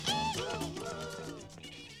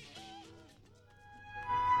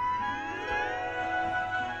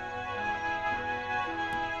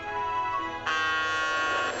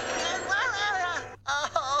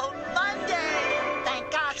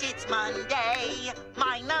be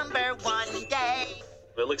my number one day.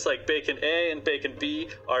 It looks like bacon A and bacon B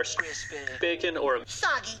are Crispy. bacon or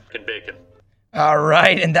Soggy. bacon. All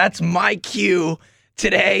right, and that's my cue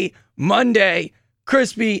today, Monday.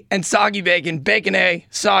 Crispy and soggy bacon. Bacon A,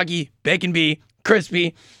 soggy, bacon B,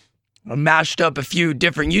 crispy. I mashed up a few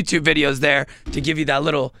different YouTube videos there to give you that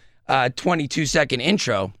little 22-second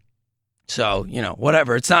intro. So,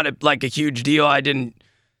 whatever. It's not like a huge deal. I didn't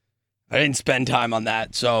spend time on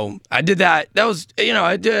that. So I did that. That was,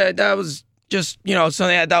 that was just,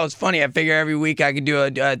 something that was funny. I figure every week I could do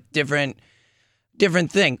a different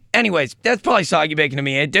thing. Anyways, that's probably soggy bacon to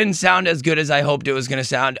me. It didn't sound as good as I hoped it was going to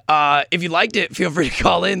sound. If you liked it, feel free to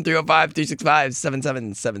call in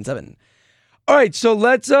 305-365-7777. All right, so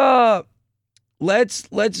let's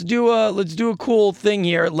do a cool thing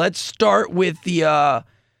here. Let's start with the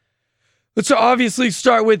let's obviously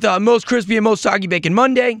start with most crispy and most soggy bacon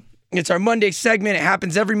Monday. It's our Monday segment. It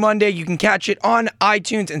happens every Monday. You can catch it on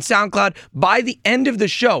iTunes and SoundCloud by the end of the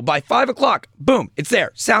show. By 5 o'clock, boom, it's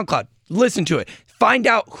there. SoundCloud. Listen to it. Find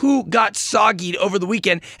out who got soggied over the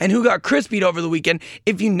weekend and who got crispied over the weekend.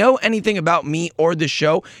 If you know anything about me or the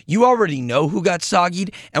show, you already know who got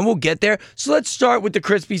soggied, and we'll get there. So let's start with the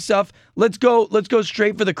crispy stuff. Let's go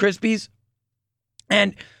straight for the crispies.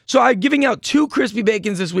 And so I'm giving out 2 crispy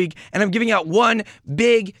bacons this week, and I'm giving out 1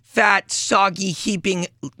 big, fat, soggy, heaping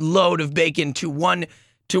load of bacon to one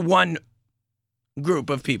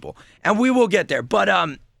group of people. And we will get there. But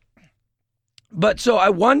so I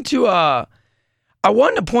want to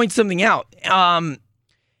point something out.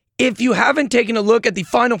 If you haven't taken a look at the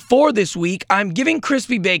Final Four this week, I'm giving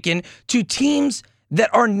crispy bacon to teams that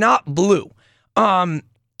are not blue. And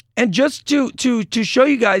just to show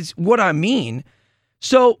you guys what I mean,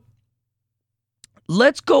 so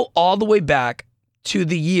let's go all the way back to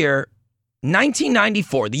the year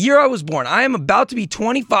 1994, the year I was born. I am about to be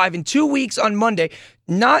 25 in 2 weeks on Monday.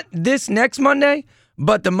 Not this next Monday,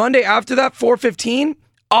 but the Monday after that, 4/15,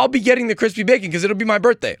 I'll be getting the crispy bacon because it'll be my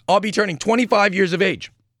birthday. I'll be turning 25 years of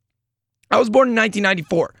age. I was born in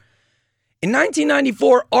 1994. In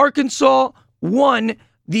 1994, Arkansas won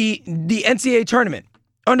the NCAA tournament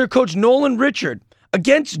under Coach Nolan Richard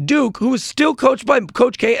against Duke, who was still coached by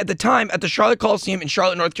Coach K at the time at the Charlotte Coliseum in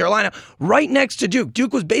Charlotte, North Carolina, right next to Duke.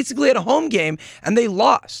 Duke was basically at a home game, and they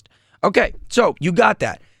lost. Okay, so you got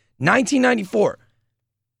that. 1994.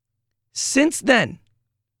 Since then,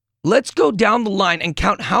 let's go down the line and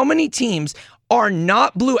count how many teams are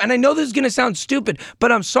not blue. And I know this is going to sound stupid, but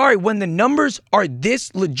I'm sorry, when the numbers are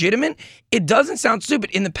this legitimate, it doesn't sound stupid.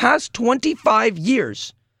 In the past 25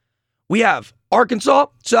 years, we have Arkansas,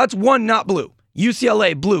 so that's 1 not blue.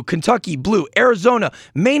 UCLA, blue. Kentucky, blue. Arizona,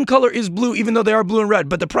 main color is blue, even though they are blue and red,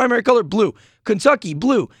 but the primary color, blue. Kentucky,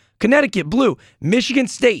 blue. Connecticut, blue. Michigan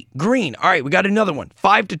State, green. All right, we got another one.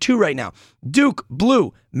 5-2 right now. Duke,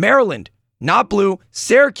 blue. Maryland, not blue.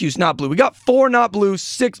 Syracuse, not blue. We got 4 not blue,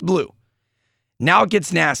 6 blue. Now it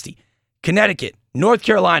gets nasty. Connecticut, North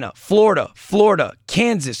Carolina, Florida,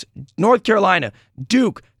 Kansas, North Carolina,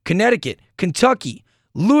 Duke, Connecticut, Kentucky,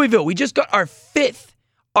 Louisville. We just got our fifth.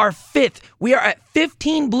 We are at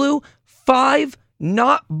 15 blue, 5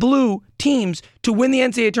 not blue teams to win the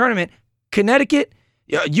NCAA tournament. Connecticut,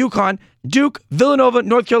 UConn, Duke, Villanova,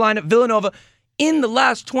 North Carolina, Villanova. In the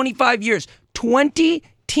last 25 years, 20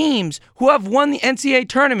 teams who have won the NCAA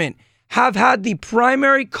tournament have had the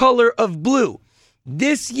primary color of blue.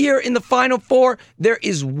 This year in the Final Four, there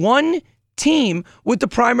is 1 team with the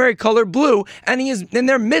primary color blue, and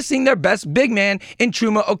they're missing their best big man in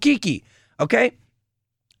Chuma Okeke. Okay?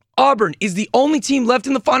 Auburn is the only team left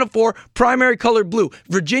in the Final Four, primary color blue.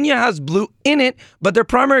 Virginia has blue in it, but their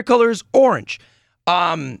primary color is orange.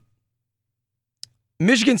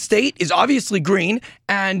 Michigan State is obviously green,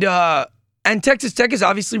 and Texas Tech is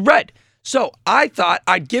obviously red. So I thought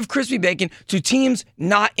I'd give crispy bacon to teams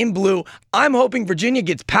not in blue. I'm hoping Virginia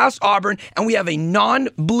gets past Auburn, and we have a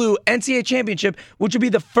non-blue NCAA championship, which would be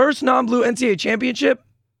the first non-blue NCAA championship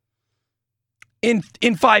in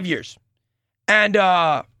 5 years. And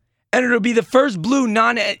it'll be the first blue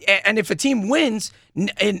and if a team wins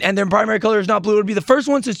and their primary color is not blue, it'll be the first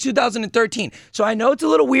one since 2013. So I know it's a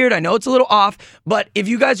little weird. I know it's a little off, but if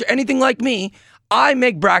you guys are anything like me, I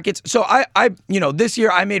make brackets. So I this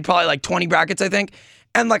year I made probably like 20 brackets, I think.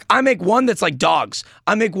 And like I make one that's like dogs.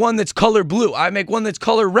 I make one that's color blue. I make one that's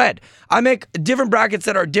color red. I make different brackets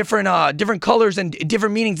that are different colors and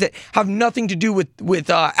different meanings that have nothing to do with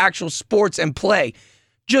actual sports and play.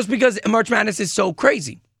 Just because March Madness is so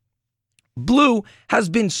crazy. Blue has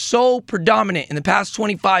been so predominant in the past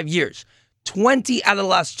 25 years. 20 out of the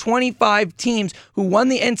last 25 teams who won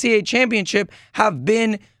the NCAA championship have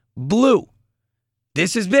been blue.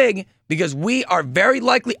 This is big because we are very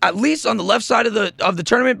likely, at least on the left side of the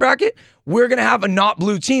tournament bracket, we're going to have a not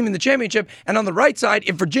blue team in the championship. And on the right side,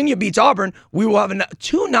 if Virginia beats Auburn, we will have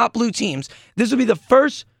two not blue teams. This will be the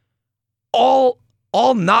first all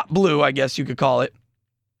not blue, I guess you could call it.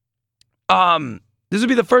 This will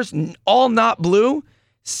be the first all not blue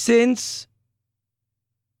since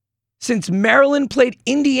Maryland played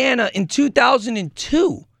Indiana in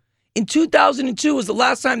 2002. In 2002 was the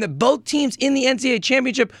last time that both teams in the NCAA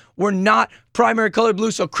championship were not primary colored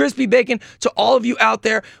blue. So crispy bacon to all of you out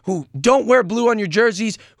there who don't wear blue on your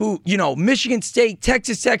jerseys, who, Michigan State,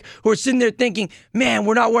 Texas Tech, who are sitting there thinking, man,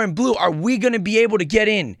 we're not wearing blue. Are we going to be able to get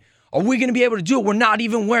in? Are we going to be able to do it? We're not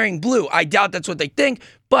even wearing blue. I doubt that's what they think.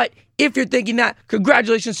 But if you're thinking that,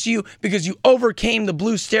 congratulations to you because you overcame the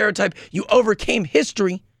blue stereotype. You overcame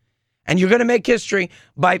history. And you're going to make history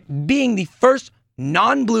by being the first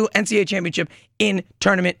non-blue NCAA championship in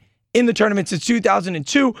the tournament since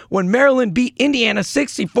 2002 when Maryland beat Indiana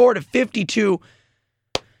 64-52.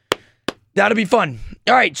 That'll be fun.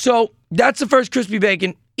 All right, so that's the first crispy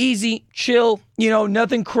bacon. Easy, chill,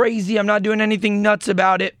 nothing crazy. I'm not doing anything nuts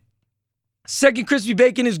about it. Second crispy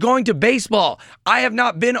bacon is going to baseball. I have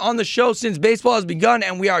not been on the show since baseball has begun,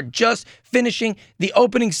 and we are just finishing the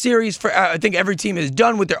opening series for, I think every team is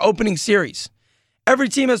done with their opening series. Every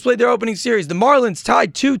team has played their opening series. The Marlins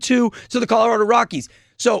tied 2-2 to the Colorado Rockies.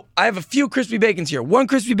 So I have a few crispy bacons here. One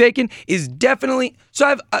crispy bacon is definitely, so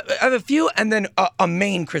I have a few and then a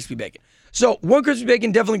main crispy bacon. So one crispy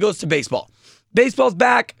bacon definitely goes to baseball. Baseball's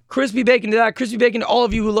back. Crispy bacon to that. Crispy bacon to all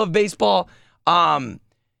of you who love baseball. It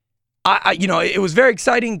was very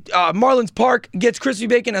exciting. Marlins Park gets crispy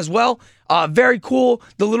bacon as well. Very cool.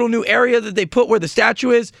 The little new area that they put where the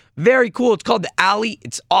statue is, very cool. It's called the Alley.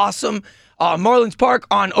 It's awesome. Marlins Park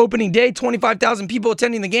on opening day, 25,000 people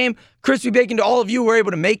attending the game. Crispy bacon to all of you who were able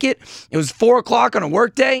to make it. It was 4 o'clock on a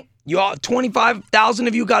work day. 25,000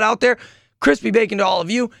 of you got out there. Crispy bacon to all of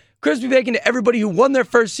you. Crispy bacon to everybody who won their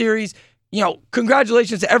first series.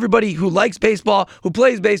 Congratulations to everybody who likes baseball, who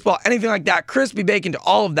plays baseball, anything like that. Crispy bacon to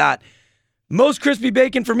all of that. Most crispy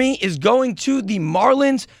bacon for me is going to the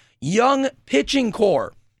Marlins young pitching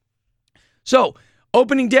core. So,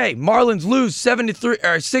 opening day, Marlins lose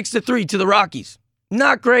 6-3 to the Rockies.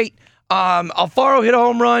 Not great. Alfaro hit a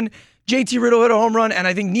home run, JT Riddle hit a home run, and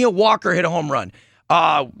I think Neil Walker hit a home run.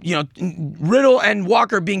 Riddle and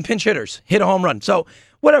Walker being pinch hitters hit a home run. So,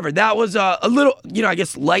 whatever. That was a little, I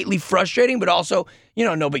guess lightly frustrating, but also,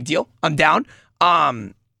 no big deal. I'm down.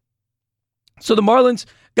 So the Marlins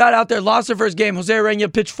got out there, lost their first game. Jose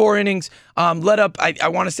Urena pitched 4 innings, let up, I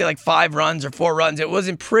want to say like 5 runs or 4 runs. It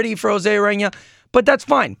wasn't pretty for Jose Urena, but that's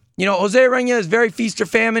fine. Jose Urena is very feast or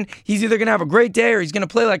famine. He's either going to have a great day or he's going to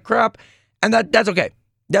play like crap, and that's okay.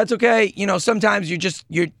 That's okay. Sometimes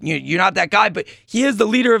you're not that guy, but he is the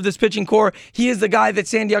leader of this pitching core. He is the guy that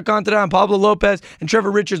Sandy Alcantara and Pablo Lopez and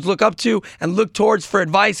Trevor Richards look up to and look towards for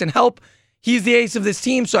advice and help. He's the ace of this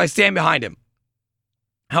team, so I stand behind him.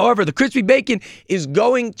 However, the crispy bacon is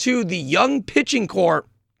going to the young pitching core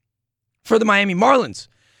for the Miami Marlins.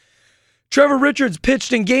 Trevor Richards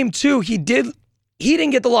pitched in game 2. He didn't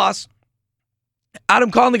get the loss. Adam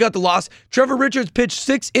Conley got the loss. Trevor Richards pitched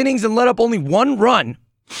 6 innings and let up only 1 run.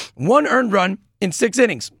 1 earned run in 6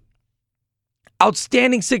 innings.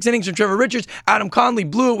 Outstanding 6 innings from Trevor Richards. Adam Conley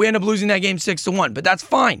blew it. We ended up losing that game 6-1, but that's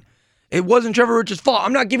fine. It wasn't Trevor Richards' fault.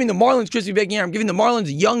 I'm not giving the Marlins crispy bacon here. I'm giving the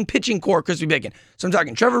Marlins young pitching core crispy bacon. So I'm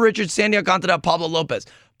talking Trevor Richards, Sandy Alcantara, Pablo Lopez.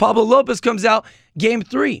 Pablo Lopez comes out game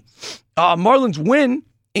 3. Marlins win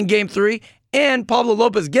in game 3, and Pablo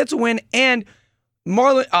Lopez gets a win, and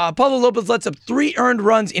Pablo Lopez lets up 3 earned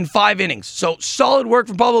runs in 5 innings. So solid work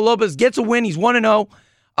from Pablo Lopez. Gets a win. He's 1-0.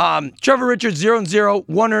 Trevor Richards 0-0,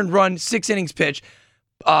 1 earned run, 6 innings pitched.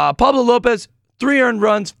 Pablo Lopez 3 earned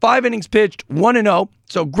runs, 5 innings pitched, 1-0.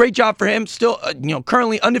 So great job for him. Still,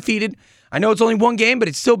 currently undefeated. I know it's only 1 game, but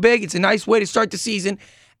it's still big. It's a nice way to start the season.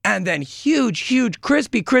 And then huge,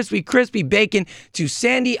 crispy bacon to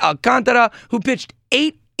Sandy Alcantara, who pitched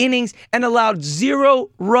 8 innings and allowed 0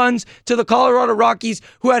 runs to the Colorado Rockies,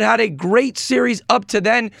 who had a great series up to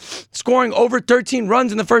then, scoring over 13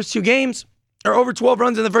 runs in the first 2 games, or over 12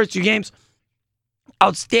 runs in the first 2 games.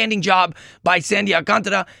 Outstanding job by Sandy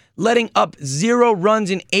Alcantara, letting up 0 runs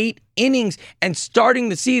in 8 innings and starting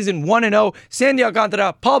the season 1-0. Sandy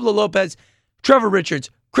Alcantara, Pablo Lopez, Trevor Richards,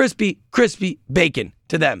 crispy bacon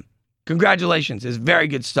to them. Congratulations. It's very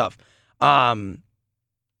good stuff. So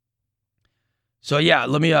yeah,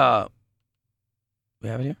 let me we have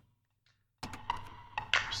it here.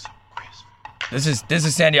 This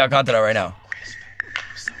is Sandy Alcantara right now.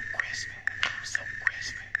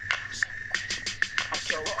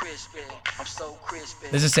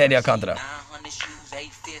 This is Sandy Alcantara.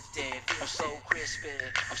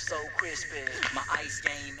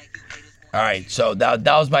 All right, so that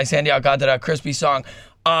was my Sandy Alcantara crispy song.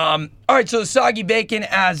 All right, so the soggy bacon,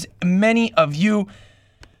 as many of you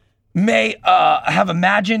may have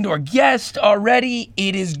imagined or guessed already,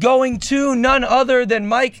 it is going to none other than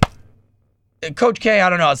Coach K. I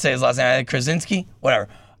don't know how to say his last name. Krasinski, whatever.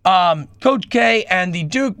 Coach K and the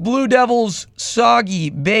Duke Blue Devils soggy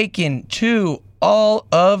bacon to all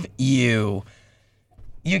of you.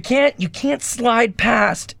 You can't slide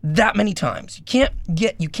past that many times.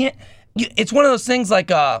 It's one of those things like,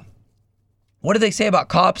 what do they say about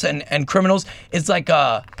cops and criminals? It's like,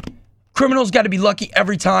 criminals got to be lucky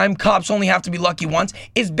every time. Cops only have to be lucky once.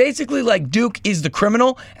 It's basically like Duke is the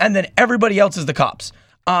criminal and then everybody else is the cops.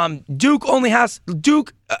 People only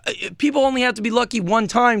have to be lucky one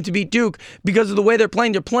time to beat Duke because of the way they're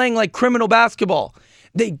playing. They're playing like criminal basketball.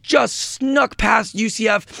 They just snuck past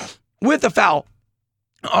UCF with a foul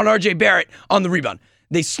on RJ Barrett on the rebound.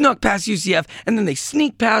 They snuck past UCF and then they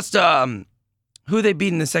sneak past who they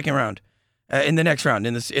beat in the second round, in the next round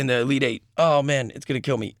in the Elite Eight. Oh man, it's gonna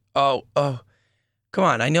kill me. Oh, come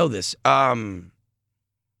on, I know this. Who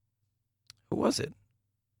was it?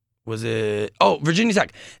 Virginia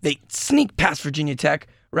Tech. They sneak past Virginia Tech,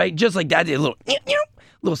 right? Just like that. They did a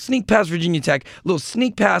little sneak past Virginia Tech, little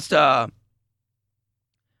sneak past.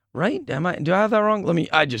 Right? Do I have that wrong?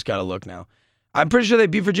 I just gotta look now. I'm pretty sure they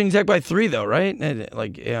beat Virginia Tech by 3, though, right?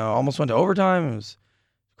 Almost went to overtime. It was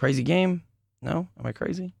a crazy game. No? Am I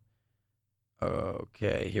crazy?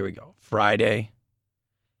 Okay, here we go. Friday.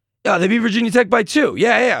 Yeah, they beat Virginia Tech by 2.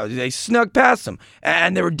 Yeah. They snuck past them.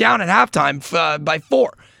 And they were down at halftime by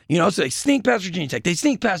 4. So they sneak past Virginia Tech. They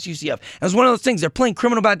sneak past UCF. And it's one of those things. They're playing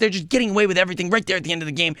criminal back. They're just getting away with everything right there at the end of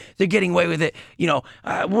the game. They're getting away with it.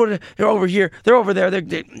 They're over here. They're over there.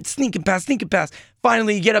 They're sneaking past.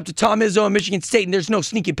 Finally, you get up to Tom Izzo and Michigan State, and there's no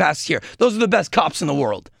sneaking past here. Those are the best cops in the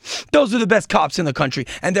world. Those are the best cops in the country,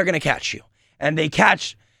 and they're going to catch you. And they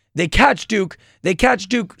catch Duke. They catch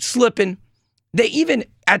Duke slipping. They even,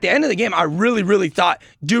 at the end of the game, I really, really thought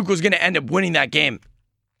Duke was going to end up winning that game.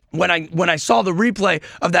 When I saw the replay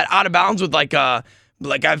of that out of bounds with I have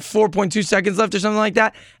 4.2 seconds left or something like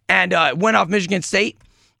that, and went off Michigan State,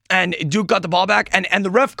 and Duke got the ball back, and the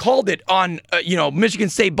ref called it on Michigan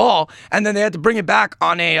State ball, and then they had to bring it back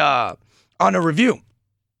on a review.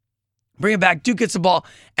 Bring it back. Duke gets the ball,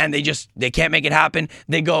 and they can't make it happen.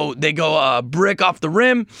 They go brick off the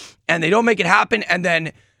rim, and they don't make it happen, and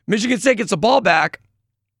then Michigan State gets the ball back,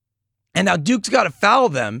 and now Duke's got to foul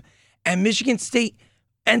them, and Michigan State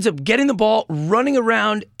ends up getting the ball, running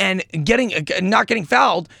around, and not getting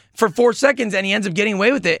fouled for 4 seconds, and he ends up getting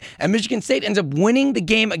away with it. And Michigan State ends up winning the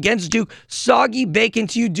game against Duke. Soggy bacon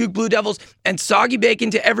to you, Duke Blue Devils, and soggy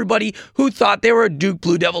bacon to everybody who thought they were a Duke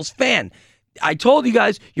Blue Devils fan. I told you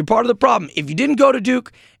guys, you're part of the problem. If you didn't go to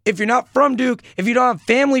Duke, if you're not from Duke, if you don't have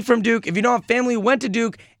family from Duke, if you don't have family who went to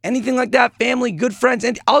Duke, anything like that, family, good friends,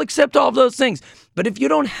 and I'll accept all of those things. But if you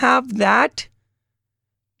don't have that,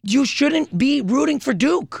 you shouldn't be rooting for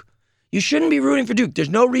Duke. You shouldn't be rooting for Duke. There's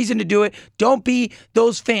no reason to do it. Don't be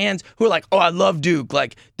those fans who are like, oh, I love Duke.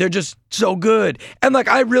 They're just so good. And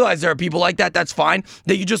I realize there are people like that. That's fine.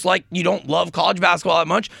 That you don't love college basketball that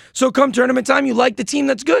much. So come tournament time, you like the team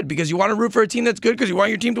that's good because you want to root for a team that's good because you want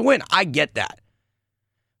your team to win. I get that.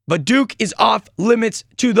 But Duke is off limits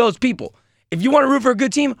to those people. If you want to root for a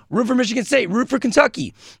good team, root for Michigan State, root for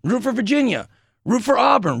Kentucky, root for Virginia, root for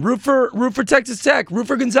Auburn, root for Texas Tech, root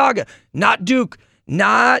for Gonzaga. Not Duke.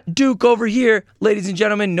 Not Duke over here, ladies and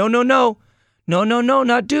gentlemen. No,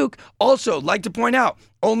 not Duke. Also, like to point out,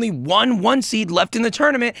 only one seed left in the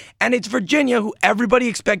tournament, and it's Virginia, who everybody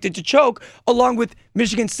expected to choke, along with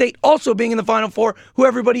Michigan State also being in the Final Four, who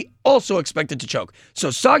everybody also expected to choke. So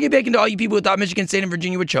soggy bacon to all you people who thought Michigan State and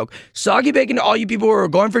Virginia would choke, soggy bacon to all you people who are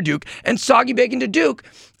going for Duke, and soggy bacon to Duke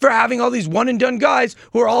for having all these one-and-done guys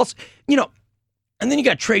who are all, and then you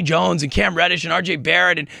got Trey Jones and Cam Reddish and RJ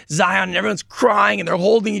Barrett and Zion, and everyone's crying and they're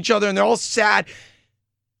holding each other and they're all sad.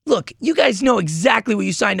 Look, you guys know exactly what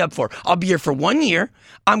you signed up for. I'll be here for 1 year.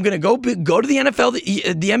 I'm going to go to the NFL,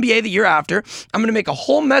 the NBA the year after. I'm going to make a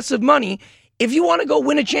whole mess of money. If you want to go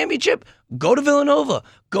win a championship, go to Villanova.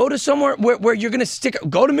 Go to somewhere where you're going to stick.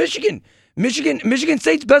 Go to Michigan. Michigan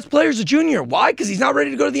State's best player is a junior. Why? Because he's not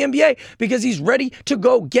ready to go to the NBA. Because he's ready to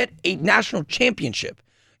go get a national championship.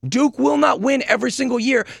 Duke will not win every single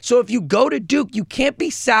year. So if you go to Duke, you can't be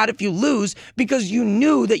sad if you lose because you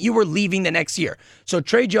knew that you were leaving the next year. So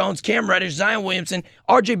Trey Jones, Cam Reddish, Zion Williamson,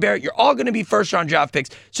 RJ Barrett, you're all going to be first-round draft picks.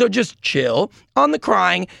 So just chill on the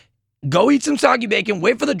crying. Go eat some soggy bacon,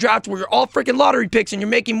 wait for the draft where you're all freaking lottery picks and you're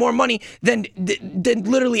making more money than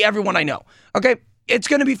literally everyone I know. Okay? It's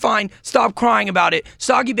going to be fine. Stop crying about it.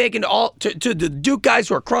 Soggy bacon to the Duke guys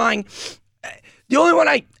who are crying. The only one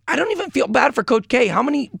I don't even feel bad for Coach K. How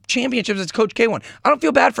many championships has Coach K won? I don't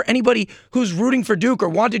feel bad for anybody who's rooting for Duke or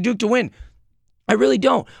wanted Duke to win. I really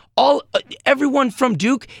don't. Everyone from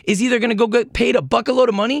Duke is either going to go get paid a buckload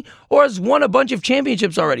of money or has won a bunch of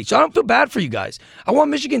championships already. So I don't feel bad for you guys. I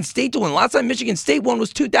want Michigan State to win. Last time Michigan State won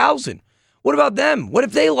was 2000. What about them? What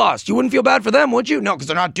if they lost? You wouldn't feel bad for them, would you? No, because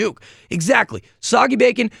they're not Duke. Exactly. Soggy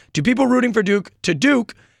bacon to people rooting for Duke,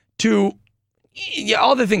 to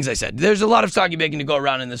all the things I said. There's a lot of soggy bacon to go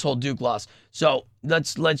around in this whole Duke loss. So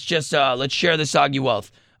let's share the soggy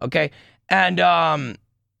wealth, okay? And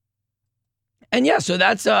yeah, so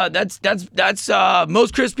that's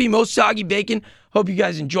most crispy, most soggy bacon. Hope you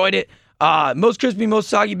guys enjoyed it. Most crispy, most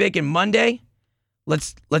soggy bacon Monday.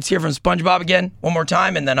 Let's hear from SpongeBob again one more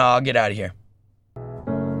time, and then I'll get out of here.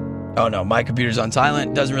 Oh no, my computer's on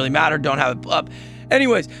silent. Doesn't really matter. Don't have it up.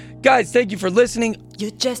 Anyways, guys, thank you for listening.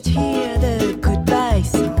 You just hear the goodbye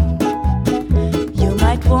song. You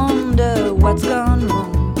might wonder what's gone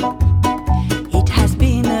wrong. It has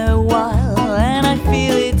been a while, and I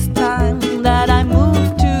feel it's time that I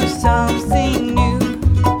move to something new.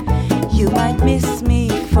 You might miss me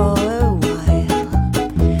for a while.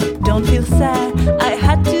 Don't feel sad, I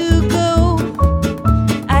had to go.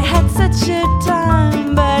 I had such a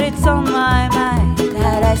time, but it's on my mind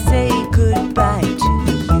that I say goodbye to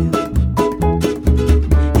you.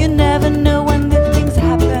 You never know when the things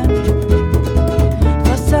happen.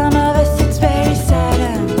 For some of us it's very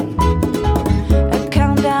sudden. A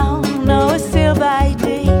countdown or a sail by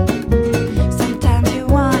day. Sometimes you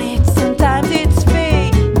want it, sometimes it's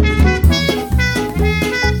fate.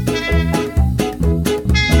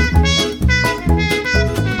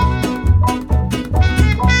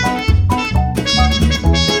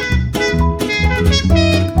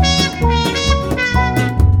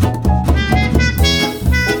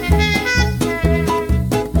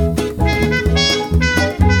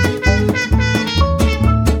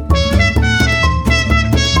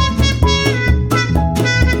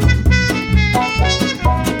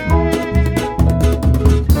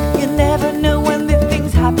 You never know when the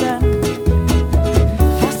things happen.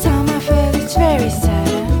 For some of us it's very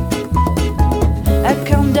sudden. A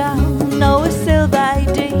countdown or a sail by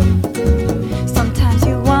day. Sometimes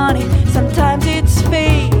you want it, sometimes it's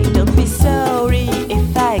fate. Don't be sorry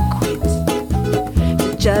if I quit.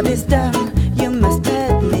 The job is done, you must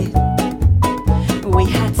admit. We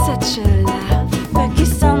had such a laugh, a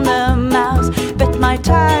kiss on the mouth, but my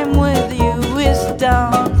time with you is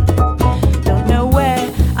done. Don't know where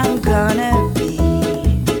I'm gonna be.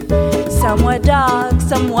 Somewhere dark,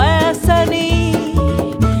 somewhere sunny.